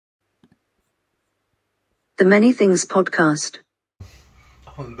The Many Things Podcast.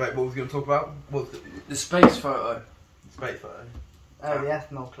 What was going to talk about? The space photo. Space photo. Oh, the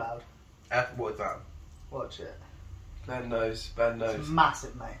ethanol cloud. What is that? Watch it. Ben knows. It's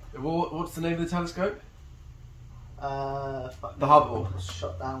massive, mate. What's the name of the telescope? Fuck. The Hubble. It was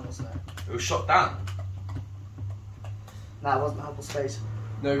shot down, wasn't it? It was shot down. No, it wasn't Hubble Space.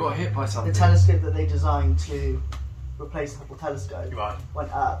 No, it got hit by something. The telescope that they designed to replace the Hubble telescope Right.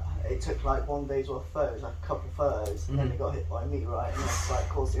 went up. It took like 1 day's worth of photos, like a couple of photos, and then it got hit by a meteorite, and it's like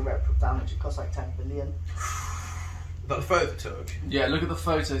caused irreparable damage. It cost like 10 billion. Is that the photo it took? Yeah, look at the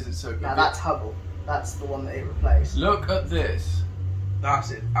photos it took. Now that's Hubble. That's the one that it replaced. Look at this. That's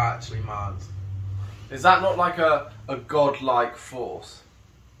it. Actually mad. Is that not like a godlike force?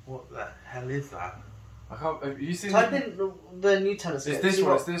 What the hell is that? I can't. Have you seen? Type in the new telescope. It's this See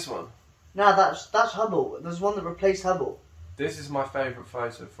one. what- It's this one. No, that's Hubble. There's one that replaced Hubble. This is my favourite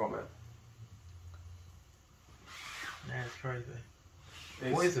photo from it. Yeah, it's crazy.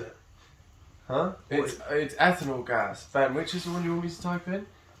 It's, What is it? Huh? What It's ethanol gas. Ben, which is the one you want me to type in?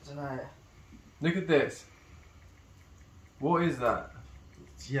 I don't know. Look at this. What is that?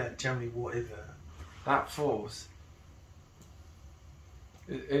 Yeah, generally, what is it? That force.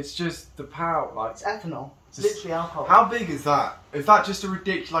 It's just the power, like. It's ethanol. It's Just- literally alcohol. How big is that? Is that just a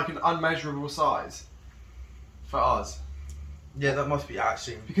ridiculous, like an unmeasurable size for us? Yeah, that must be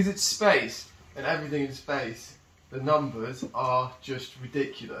actually. Because it's space, and everything in space, the numbers are just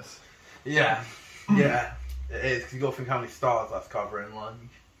ridiculous. Yeah, yeah, it is. Because you got to think how many stars that's covering. Like,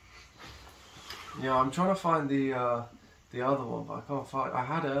 Yeah, I'm trying to find the other one, but I can't find. I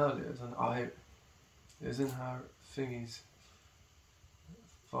had it earlier. It was in her thingy's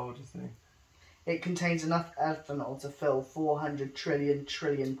folder thing. It contains enough ethanol to fill 400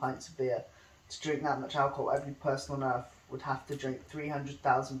 trillion pints of beer. To drink that much alcohol, every person on Earth would have to drink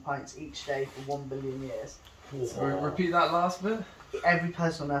 300,000 pints each day for 1 billion years. So repeat that last bit. Every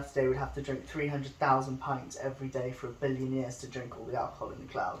person on Earth today would have to drink 300,000 pints every day for 1 billion years to drink all the alcohol in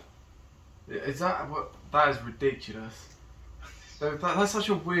the cloud. Is that what? That is ridiculous. That's such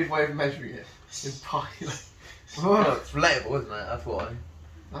a weird way of measuring it. In pi. well, it's relatable, isn't it? That's why.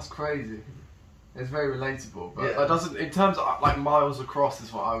 That's crazy. It's very relatable, but Yeah. that doesn't. In terms of like miles across,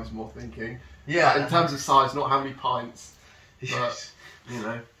 is what I was more thinking. Yeah. Like, in terms of size, not how many pints. But you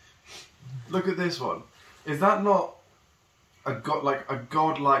know, look at this one. Is that not a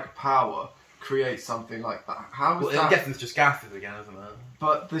godlike power creates something like that? How is Well, that? I'm guessing it's just gases again, isn't it?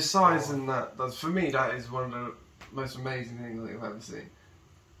 But the size and that's for me. That is one of the most amazing things I've ever seen.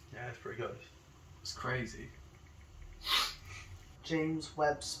 Yeah, it's pretty good. It's crazy. James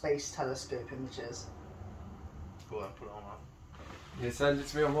Webb Space Telescope images. Go on, put it on that. Yeah, send it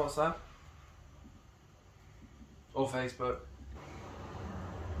to me on WhatsApp or Facebook.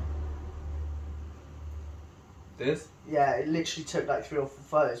 This? Yeah, it literally took like 3 or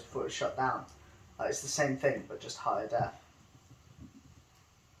 4 photos before it was shut down. Like, it's the same thing, but just higher def.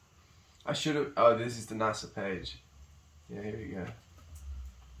 I should have. Oh, this is the NASA page. Yeah, here we go.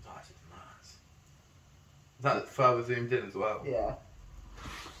 That is nice. Is that further zoomed in as well? Yeah.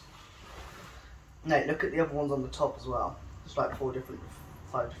 No, look at the other ones on the top as well. It's like 5 different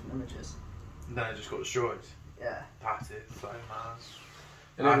images. And then it just got destroyed. Yeah. That is so mad.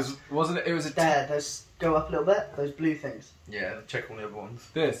 And it wasn't it? It was a There, those go up a little bit. Those blue things. Yeah, check on the other ones.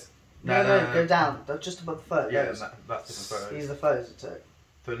 this. No, go down. They're just above the photo. Yeah, Those. that's different photos. These are the photos it took.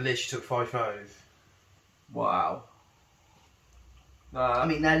 So it literally took 5 photos. Wow. Nah, I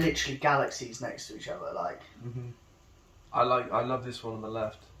mean, they're literally galaxies next to each other. Like, I love this one on the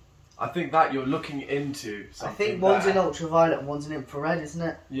left. I think that you're looking into I something. think one's in there. ultraviolet and one's in infrared, isn't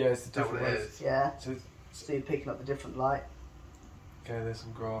it? Yeah, it's the Is that different what it ways. is? Yeah. So, So you're picking up the different light. okay, there's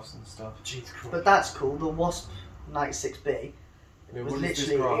some graphs and stuff. Jesus Christ. But that's cool. The WASP 96b Yeah, was what is this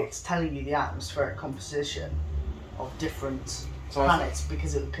literally, graph? it's telling you the atmospheric composition of different So I- planets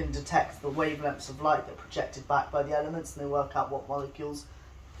because it can detect the wavelengths of light that are projected back by the elements, and they work out what molecules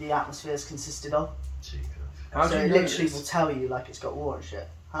the atmosphere's consisted of. Jesus. How So do you it know literally this? will tell you like it's got water and shit.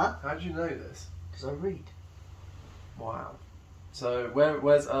 Huh? How do you know this? Because I read. Wow. So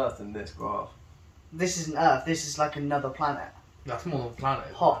where's Earth in this graph? This isn't Earth. This is like another planet. That's more than a planet.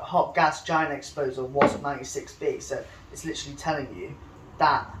 isn't Hot gas giant exposure WASP 96b. So it's literally telling you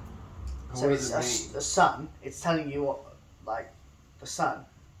that. So What it's does it mean? a sun. It's telling you what, like, the sun,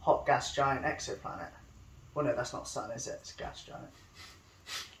 hot gas giant exoplanet. Well, no, that's not sun, is it? It's a gas giant.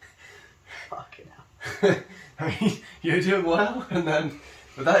 Fucking hell. I mean, you're doing well,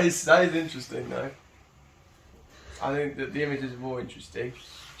 but that is interesting though. I think that the images are more interesting.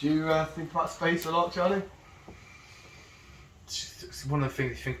 Do you think about space a lot, Charlie? it's one of the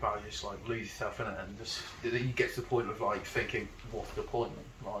things you think about, you just like lose yourself in it, and just you get to the point of like thinking, what's the point?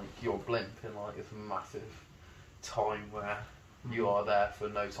 Like you're a blimp in like this massive time where you are there for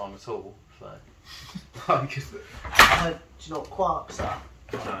no time at all. So, like, do you know what quarks are?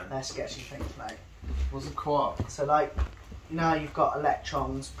 no. They're sketchy things, mate. What's a quark? So like, you know how you've got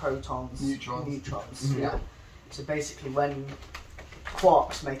electrons, protons, Neutrons. Mm-hmm. Yeah. So basically, when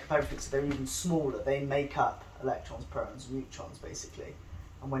quarks make up everything, so they're even smaller, they make up electrons, protons, and neutrons, basically.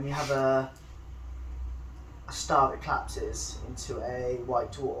 And when you have a star that collapses into a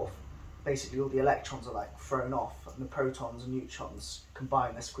white dwarf, basically all the electrons are like thrown off, and the protons and neutrons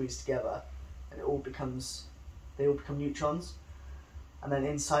combine, they're squeezed together, and they all become neutrons. And then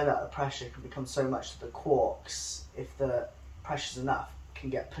inside that, the pressure can become so much that the quarks, if the pressure's enough, can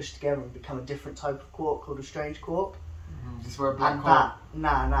get pushed together and become a different type of quark called a strange quark. This is where a black And hole. and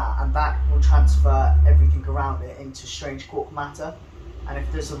that will transfer everything around it into strange quark matter. And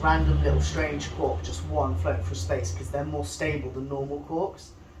if there's a random little strange quark, just one floating through space, because they're more stable than normal quarks,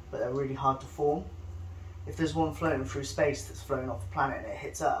 but they're really hard to form. If there's one floating through space that's flown off the planet and it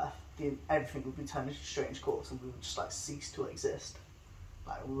hits Earth, everything would be turned into strange quarks, and we would just like cease to exist.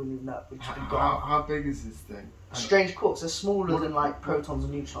 Like we wouldn't even know. We'd just be gone. How big is this thing? Strange quarks are smaller than like protons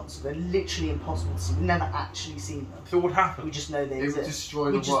and neutrons, so they're literally impossible to see. We've never actually seen them. So what happened? We just know they It would exist. destroy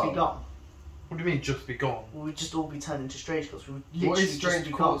the We'd just be world. gone. What do you mean, just be gone? We'd just all be turned into strange quarks. We would literally What is strange just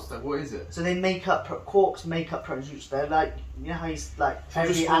be gone. quarks then? What is it? So they make up quarks, make up protons, neutrons. They're like, you know how you like So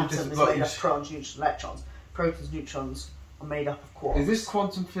every just all atom different is made up values. of protons, neutrons, electrons. Protons, neutrons are made up of quarks. Is this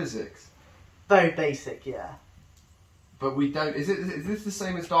quantum physics? very basic? Yeah. But we don't. Is this the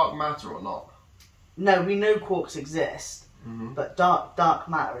same as dark matter or not? No, we know quarks exist, Mm-hmm. but dark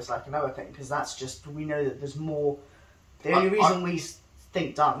matter is like another thing, because that's just, we know that there's more. The only reason we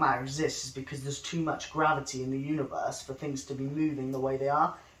think dark matter exists is because there's too much gravity in the universe for things to be moving the way they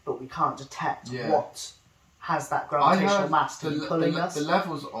are, but we can't detect what has that gravitational mass to be pulling us. The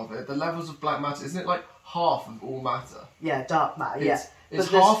levels of it, the levels of black matter, isn't it like half of all matter? Yeah, dark matter, It's But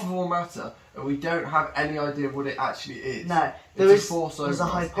half of all matter, and we don't have any idea what it actually is. No, It's a force over there's a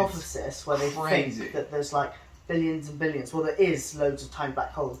us. hypothesis where they crazy. think that there's like billions and billions. Well, there is loads of tiny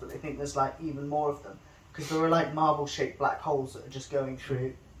black holes, but they think there's like even more of them, because there are like marble-shaped black holes that are just going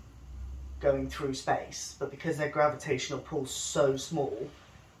through space. But because their gravitational pull's so small,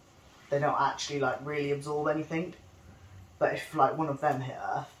 they don't actually like really absorb anything. But if like one of them hit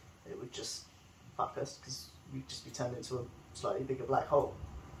Earth, it would just fuck us, because we'd just be turned into a slightly bigger black hole.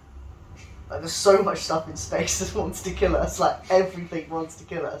 Like, there's so much stuff in space that wants to kill us. Like, everything wants to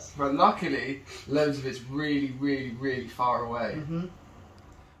kill us. But luckily, loads of it's really, really, really far away. Mm-hmm.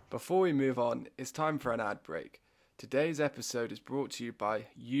 Before we move on, it's time for an ad break. Today's episode is brought to you by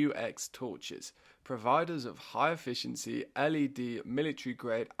UX Torches, providers of high-efficiency LED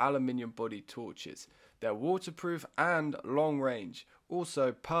military-grade aluminium body torches. They're waterproof and long-range,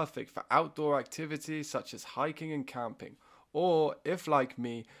 also perfect for outdoor activities such as hiking and camping. Or, if like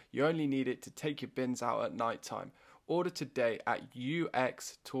me, you only need it to take your bins out at night time. Order today at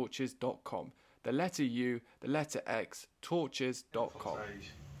uxtorches.com. The letter U, the letter X, torches.com.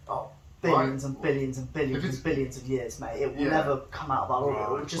 Oh, billions and billions and billions and billions of years, mate. It will never come out of our orbit.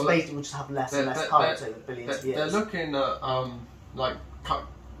 We'll just basically we'll just have less and less current over billions of years. They're looking at, like,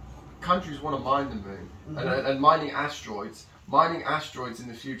 countries want to mine the moon. And mining asteroids. Mining asteroids in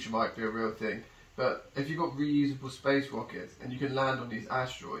the future might be a real thing. But if you've got reusable space rockets and you can land on these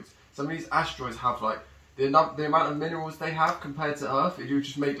asteroids, some of these asteroids have like the amount of minerals they have compared to Earth. It would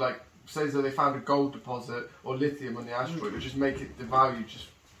just make like, say that they found a gold deposit or lithium on the asteroid, it would just make it the value just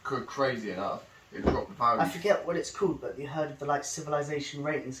go crazy enough. It would drop the value. I forget what it's called, but you heard of the like civilization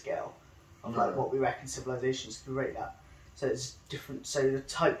rating scale of like what we reckon civilizations can rate at. So it's different. So the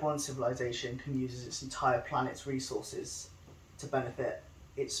Type 1 civilization can use its entire planet's resources to benefit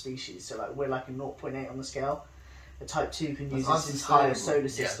its species. So like we're like a 0.8 on the scale. The Type 2 can use its entire solar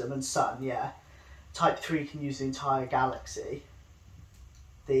system and sun. Yeah. Type 3 can use the entire galaxy.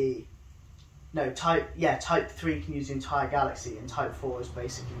 Type 3 can use the entire galaxy, and Type 4 is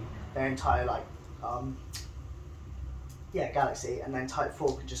basically their entire like galaxy, and then Type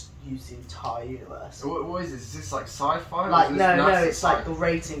 4 can just use the entire universe. What is this? Is this like sci-fi? Like or is no, this it's like the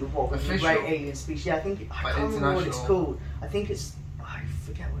rating of what we official? rate alien species. Yeah, I can't remember what it's international. called. I think it's, I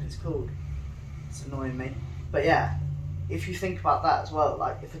forget what it's called. It's annoying me. But yeah, if you think about that as well,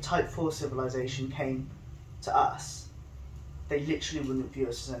 like if a Type 4 civilization came to us, they literally wouldn't view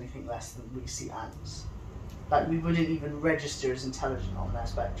us as anything less than we see ants. Like we wouldn't even register as intelligent on their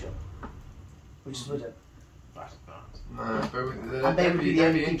spectrum. We just wouldn't. That's bad. No, but And they would be the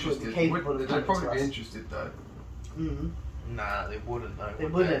only people interested. capable of They'd coming probably to be us. interested though. Mm-hmm. Nah, they wouldn't though. They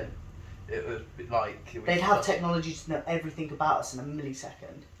would wouldn't. It would be like... They'd have technology to know everything about us in a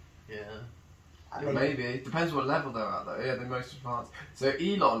millisecond. Yeah. And Yeah, maybe. It depends what level they're at, though. Yeah, they're most advanced. So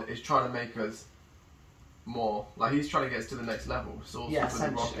Elon is trying to make us more. Like, he's trying to get us to the next level. So Yeah, with the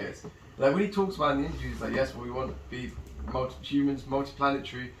essentially. rockets. Like, when he talks about it in the interview, he's like, yes, well, we want to be humans,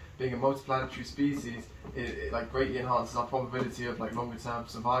 multiplanetary. Being a multiplanetary species, it like greatly enhances our probability of like longer term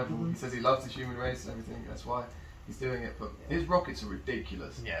survival. Mhm. He says he loves the human race and everything. That's why he's doing it. But his rockets are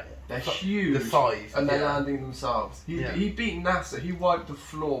ridiculous. Yeah. They're huge. The size. And they're yeah. landing themselves. Yeah. He beat NASA. He wiped the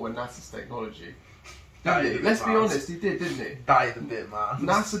floor with NASA's technology. That Didn't is he? Let's be mad. honest, he did, didn't he? That is a bit mad.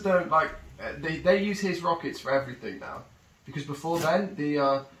 NASA don't like they use his rockets for everything now, because before then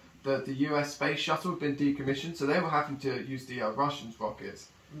the US space shuttle had been decommissioned, so they were having to use the Russians' rockets,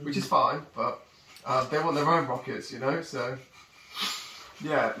 which is fine, but they want their own rockets, you know. So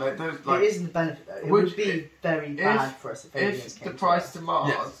yeah, like those like. it isn't the benefit though. It would be very bad for us if aliens If came the price to to Mars,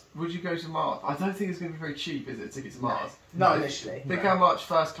 Yes. would you go to Mars? I don't think it's going to be very cheap, is it, to get to Mars? Not Like, initially. Think how much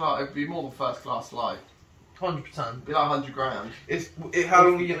first class. It'd be more than first class flight. 100%. It'd be like 100 grand. How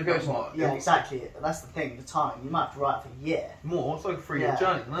long are you going to go to Mars? Yeah, exactly. That's the thing. The time you might have to write for a year. More. It's like a 3-year Yeah,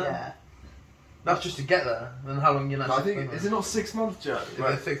 journey, isn't it? yeah. That's just to get there. And how long you No, actually I think spend is there? it not 6-month journey?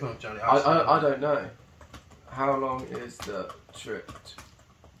 It's a 6-month journey. I don't know. How long is the trip?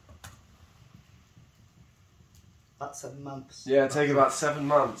 That's 7 months. Yeah, take about 7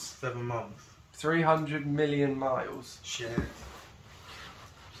 months. 7 months. 300 million miles. Shit.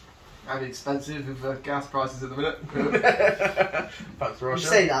 And expensive with gas prices at the minute. Thanks for You Russia.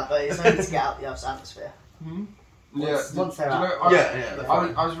 say that, but it's only to get out the Earth's atmosphere. Yeah. Once they're do you know,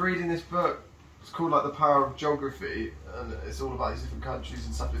 out. I was reading this book. It's called like The Power of Geography, and it's all about these different countries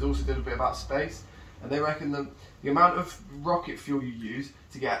and stuff. It's also did a bit about space, and they reckon that the amount of rocket fuel you use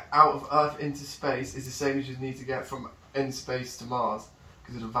to get out of Earth into space is the same as you need to get from in space to Mars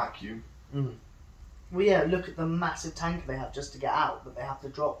because of the vacuum. Mm. Well, yeah, look at the massive tanker they have just to get out that they have to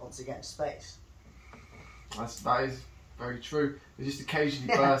drop once they get into space. That is very true. They just occasionally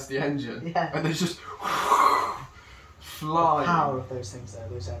Yeah. burst the engine, Yeah. and they just The fly. power of those things, though,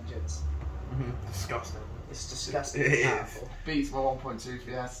 those engines. Disgusting. It's disgusting. It is. Powerful. Beats my 1.2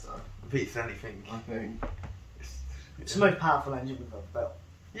 Fiesta, Beats anything. I think. It's the most powerful engine we've ever built.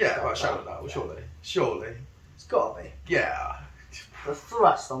 Yeah, well, shout it out. Surely. Surely. It's got to be. Yeah. The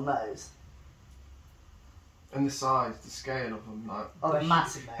thrust on those. And the size, the scale of them, like. Oh, they're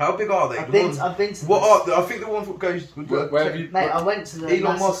massive, mate. How big are they? I've The been ones- to What are? I think the ones that goes. Where have you? Mate, I went to the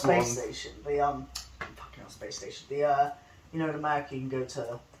Elon NASA Musk space one. station. The fucking hell, space station. The you know, in America you can go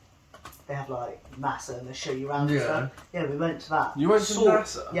to. They have like NASA and they show you around and Yeah. stuff. Yeah, we went to that. You went to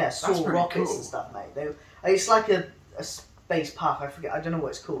NASA? Yeah, That's saw pretty rockets cool. and stuff, mate. It's like a space park. I forget. I don't know what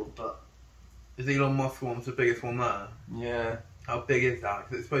it's called, but Is Elon Musk one the biggest one there? Yeah. How big is that?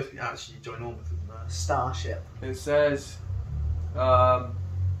 Because it's supposed to be actually ginormous, isn't it? Starship. It says. Mate,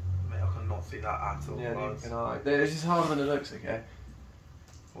 I cannot see that at all. Yeah, neither guys. can I. It's just harder than it looks, okay?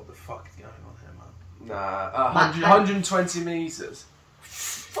 What the fuck is going on here, man? Nah, Matt, 120 metres.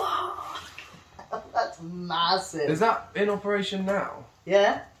 Fuck! That's massive. Is that in operation now?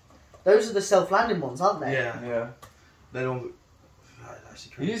 Yeah, those are the self-landing ones, aren't they? Yeah. Yeah. They're all. That's actually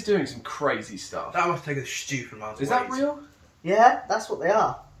He crazy. is doing some crazy stuff. That must take a stupid amount of Is weight. that real? Yeah, that's what they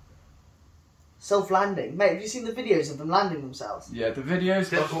are. Self-landing, mate. Have you seen the videos of them landing themselves? Yeah, the videos.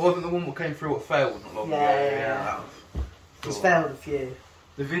 That wasn't the one that came through what failed not long ago. Yeah. that was- He's cool. failed a few.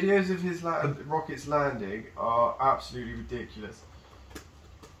 The videos of his rockets landing are absolutely ridiculous.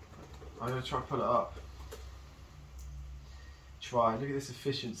 I'm gonna try to pull it up. Look at this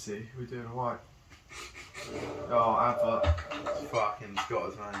efficiency. We're doing alright. Oh, advert. Fucking got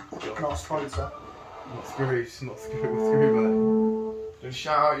us, man. Got us. Not a sponsor. Not screws, not screw, Do you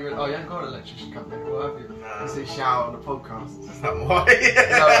shout out your. Oh, you haven't got an electrician company, what have you? Nah. You say shout out on the podcast. That's not why.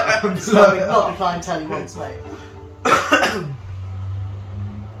 Not the clientele he wants, mate.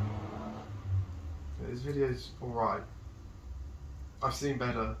 This video's alright. I've seen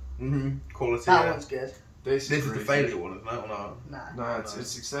better. Quality. That yeah. one's good. This This is the crazy. failure one, isn't it? Or not? Nah. No, it's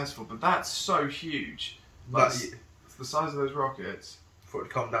successful, but that's so huge. But That's the size of those rockets. for it to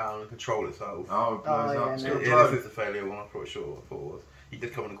come down and control itself. Oh, it blows yeah, up. It's no. gonna Yeah, blow. this is the failure one. I'm pretty sure. I thought it was. He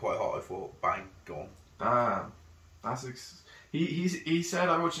did come in quite hot. I thought, bang, gone. Damn. That's he said,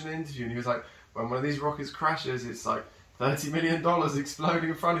 I watched an interview and he was like, when one of these rockets crashes, it's like $30 million exploding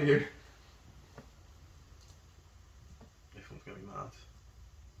in front of you. This one's gonna be mad.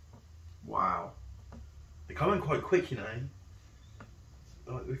 Wow. They come in quite quick, you know.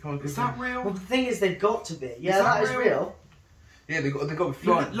 Like, they come in Is quick. that real? Well, the thing is, they've got to be. Yeah, that that is real? real. Yeah, they got to be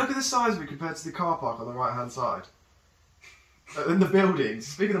flying. Look at the size of it compared to the car park on the right hand side. In the buildings.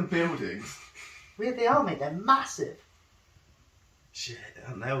 Speaking of buildings. Weird they are, mate. They're massive. Shit,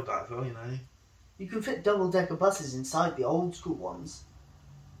 I nailed that as well, you know. You can fit double-decker buses inside the old school ones.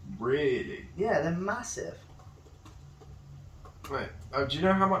 Really? Yeah, they're massive. Wait, do you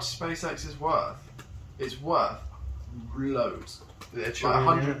know how much SpaceX is worth? It's worth loads. Like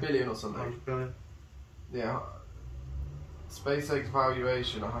 100 billion or something. 100 billion. Yeah. SpaceX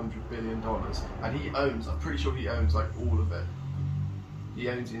valuation $100 billion, and he owns. I'm pretty sure he owns like all of it. He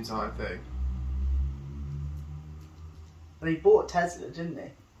owns the entire thing. And he bought Tesla, didn't he?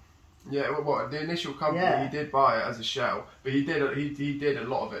 Yeah, what the initial company Yeah. he did buy it as a shell, but he did a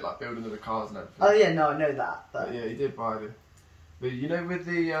lot of it, like building the cars and everything. Oh yeah, no, I know that. But yeah, he did buy it. But you know, with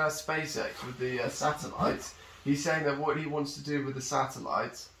the SpaceX, with the satellites, he's saying that what he wants to do with the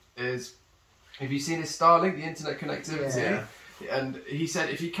satellites is, have you seen his Starlink, the internet connectivity? Yeah. And he said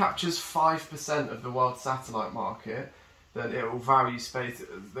if he captures 5% of the world satellite market, then it will value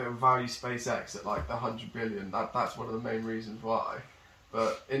SpaceX at like the 100 billion. That's one of the main reasons why.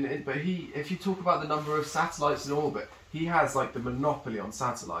 But if you talk about the number of satellites in orbit, he has like the monopoly on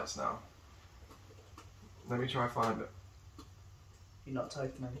satellites now. Let me try and find it. You're not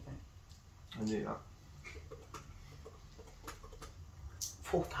typing anything. I knew that.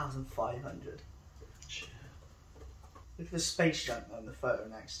 4,500. Look at the space junk on the photo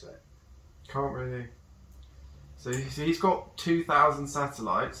next to it. Can't really. So he's got 2,000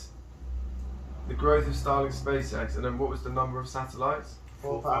 satellites. The growth of Starlink, SpaceX, and then what was the number of satellites?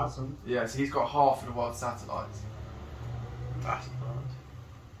 4,000. Yeah, so he's got half of the world's satellites. That's bad.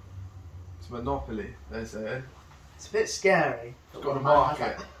 It's a monopoly, they say. It's a bit scary. He's got a One man has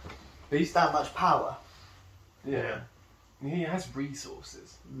market. that much power. Yeah. He has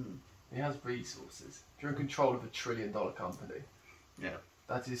resources. Mm. He has resources. If you're in control of $1 trillion company, Yeah.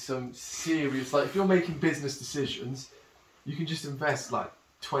 that is some serious. Like, if you're making business decisions, you can just invest like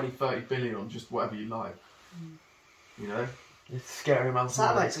 20-30 billion on just whatever you like. You know? It's a scary amount of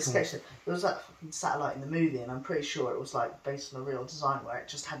Satellites are money. sketchy. There was that fucking satellite in the movie, and I'm pretty sure it was like based on a real design where it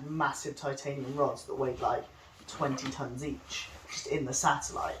just had massive titanium rods that weighed like 20 tons each, just in the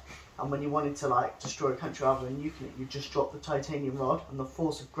satellite. And when you wanted to like destroy a country rather than nuking it, you just drop the titanium rod, and the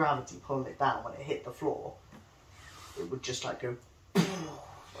force of gravity pulling it down when it hit the floor, it would just like go,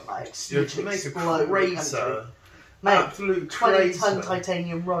 like You have to make a explode the crater. country. Mate, Absolute 20-ton crater.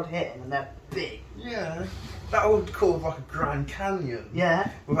 titanium rod hitting, and they're big. Yeah. That would cause like a Grand Canyon. Yeah,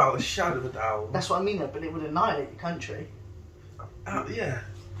 Without a shadow of a doubt. that's what I mean. But it would annihilate your country. Yeah.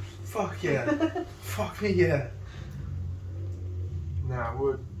 Fuck yeah. Fuck me, yeah.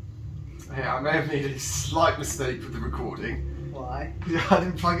 Now, I may have made a slight mistake with the recording. Why? Yeah, I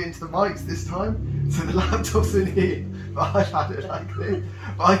didn't plug it into the mics this time, so the laptop's in here, but I've had it like this.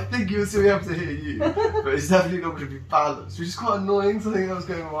 But I think you'll still be able to hear you, but it's definitely not going to be balanced, which is quite annoying, so I think I was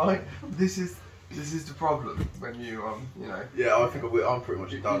going right. This is the problem when you, you know. Yeah, I think I'm pretty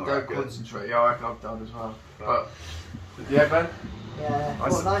much You done. don't concentrate. Yeah, I reckon I'm done as well. But, yeah, Ben? Yeah, I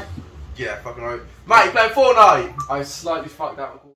s- Fortnite. Yeah, fucking right. Mate, playing Fortnite! I slightly fucked that.